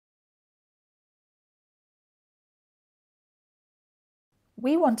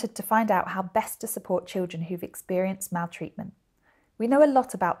We wanted to find out how best to support children who've experienced maltreatment. We know a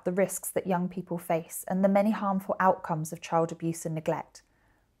lot about the risks that young people face and the many harmful outcomes of child abuse and neglect.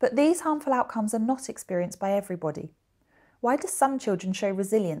 But these harmful outcomes are not experienced by everybody. Why do some children show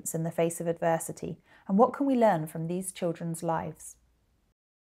resilience in the face of adversity, and what can we learn from these children's lives?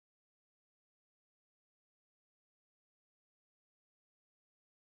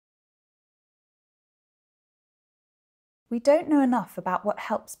 We don't know enough about what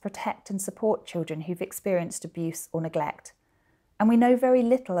helps protect and support children who've experienced abuse or neglect. And we know very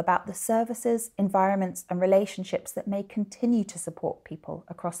little about the services, environments and relationships that may continue to support people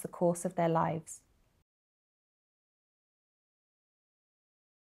across the course of their lives.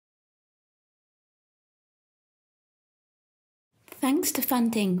 Thanks to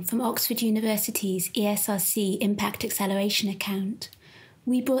funding from Oxford University's ESRC Impact Acceleration account,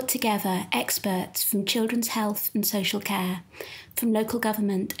 we brought together experts from children's health and social care, from local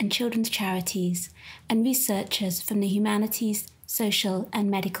government and children's charities, and researchers from the humanities, social and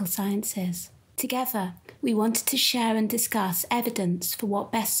medical sciences. Together, we wanted to share and discuss evidence for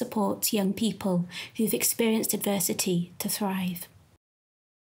what best supports young people who've experienced adversity to thrive.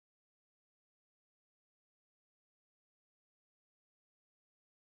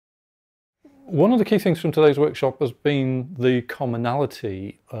 One of the key things from today's workshop has been the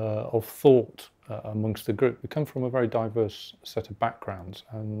commonality of thought amongst the group. We come from a very diverse set of backgrounds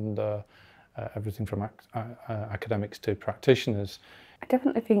and everything from academics to practitioners. I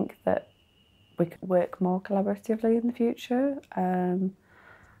definitely think that we could work more collaboratively in the future.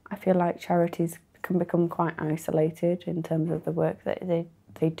 I feel like charities can become quite isolated in terms of the work that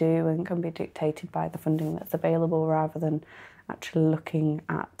they do and can be dictated by the funding that's available rather than actually looking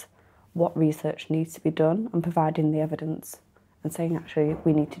at what research needs to be done and providing the evidence and saying actually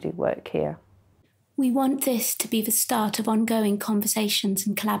we need to do work here. We want this to be the start of ongoing conversations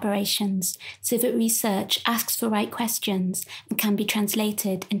and collaborations so that research asks the right questions and can be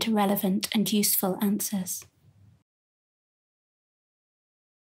translated into relevant and useful answers.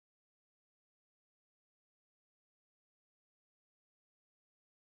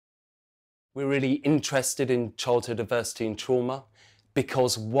 We're really interested in childhood adversity and trauma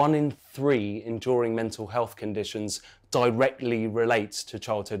because 1 in 3 enduring mental health conditions directly relates to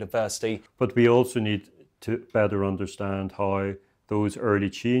childhood adversity. But we also need to better understand how those early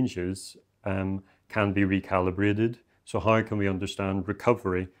changes can be recalibrated. So how can we understand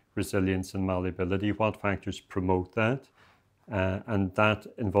recovery, resilience and malleability? What factors promote that? And that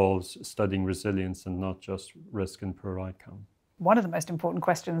involves studying resilience and not just risk and poor outcome. One of the most important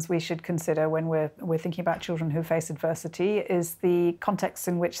questions we should consider when we're thinking about children who face adversity is the context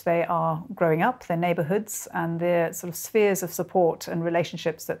in which they are growing up, their neighbourhoods and the sort of spheres of support and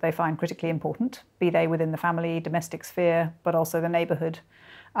relationships that they find critically important, be they within the family, domestic sphere, but also the neighbourhood.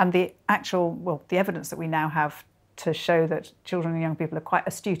 And the evidence that we now have to show that children and young people are quite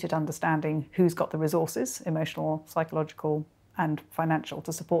astute at understanding who's got the resources, emotional, psychological and financial,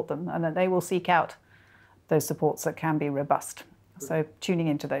 to support them, and that they will seek out those supports that can be robust. So tuning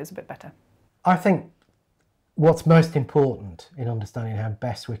into those a bit better. I think what's most important in understanding how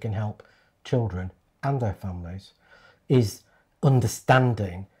best we can help children and their families is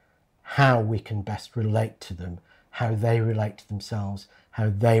understanding how we can best relate to them, how they relate to themselves, how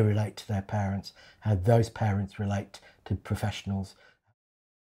they relate to their parents, how those parents relate to professionals.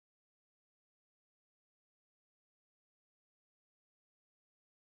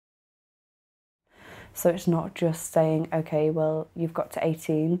 So it's not just saying, okay, well, you've got to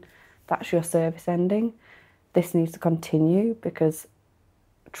 18, that's your service ending. This needs to continue because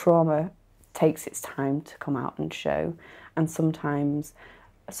trauma takes its time to come out and show. And sometimes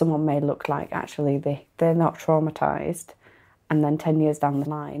someone may look like actually they're not traumatised, and then 10 years down the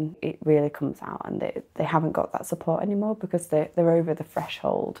line, it really comes out and they haven't got that support anymore because they're over the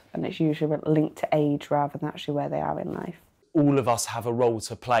threshold, and it's usually linked to age rather than actually where they are in life. All of us have a role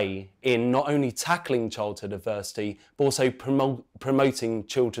to play in not only tackling childhood adversity, but also promoting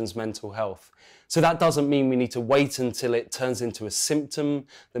children's mental health. So that doesn't mean we need to wait until it turns into a symptom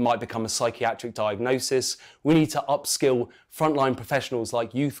that might become a psychiatric diagnosis. We need to upskill frontline professionals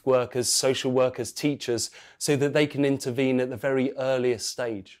like youth workers, social workers, teachers, so that they can intervene at the very earliest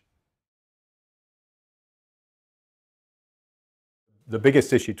stage. The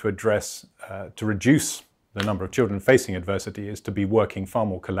biggest issue to address, to reduce the number of children facing adversity, is to be working far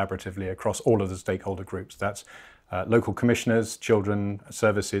more collaboratively across all of the stakeholder groups. That's local commissioners, children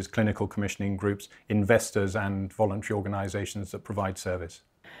services, clinical commissioning groups, investors and voluntary organisations that provide service.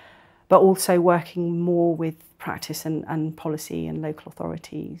 But also working more with practice and policy and local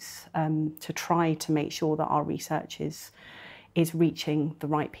authorities to try to make sure that our research is is reaching the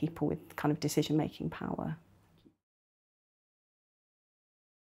right people with kind of decision-making power.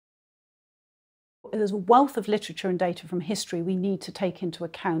 There's a wealth of literature and data from history we need to take into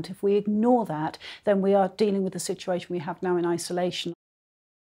account. If we ignore that, then we are dealing with the situation we have now in isolation.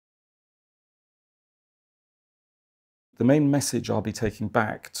 The main message I'll be taking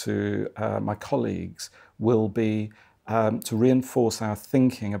back to my colleagues will be to reinforce our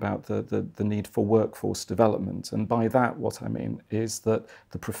thinking about the need for workforce development. And by that, what I mean is that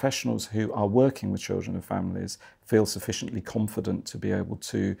the professionals who are working with children and families feel sufficiently confident to be able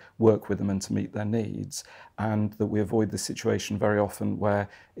to work with them and to meet their needs, and that we avoid the situation very often where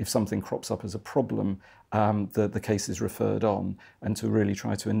if something crops up as a problem, the case is referred on, and to really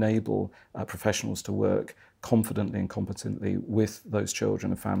try to enable professionals to work confidently and competently with those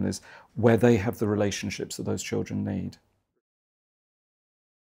children and families where they have the relationships that those children need.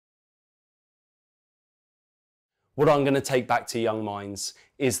 What I'm going to take back to Young Minds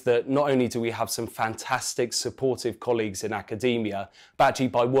is that not only do we have some fantastic supportive colleagues in academia, but actually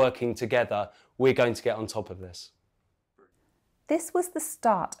by working together, we're going to get on top of this. This was the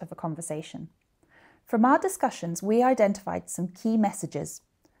start of a conversation. From our discussions, we identified some key messages.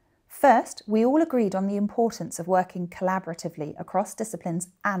 First, we all agreed on the importance of working collaboratively across disciplines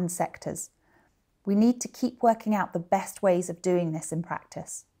and sectors. We need to keep working out the best ways of doing this in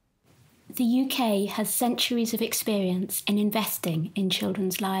practice. The UK has centuries of experience in investing in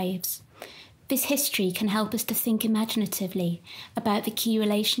children's lives. This history can help us to think imaginatively about the key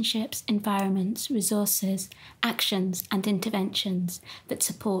relationships, environments, resources, actions and interventions that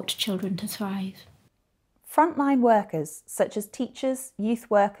support children to thrive. Frontline workers, such as teachers, youth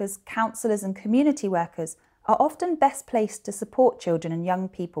workers, counsellors and community workers, are often best placed to support children and young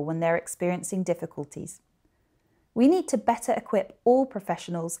people when they're experiencing difficulties. We need to better equip all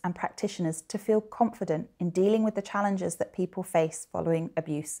professionals and practitioners to feel confident in dealing with the challenges that people face following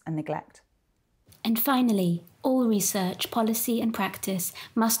abuse and neglect. And finally, all research, policy and practice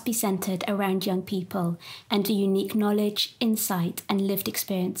must be centred around young people and the unique knowledge, insight and lived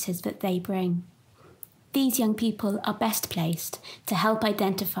experiences that they bring. These young people are best placed to help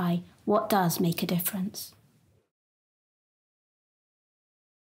identify what does make a difference.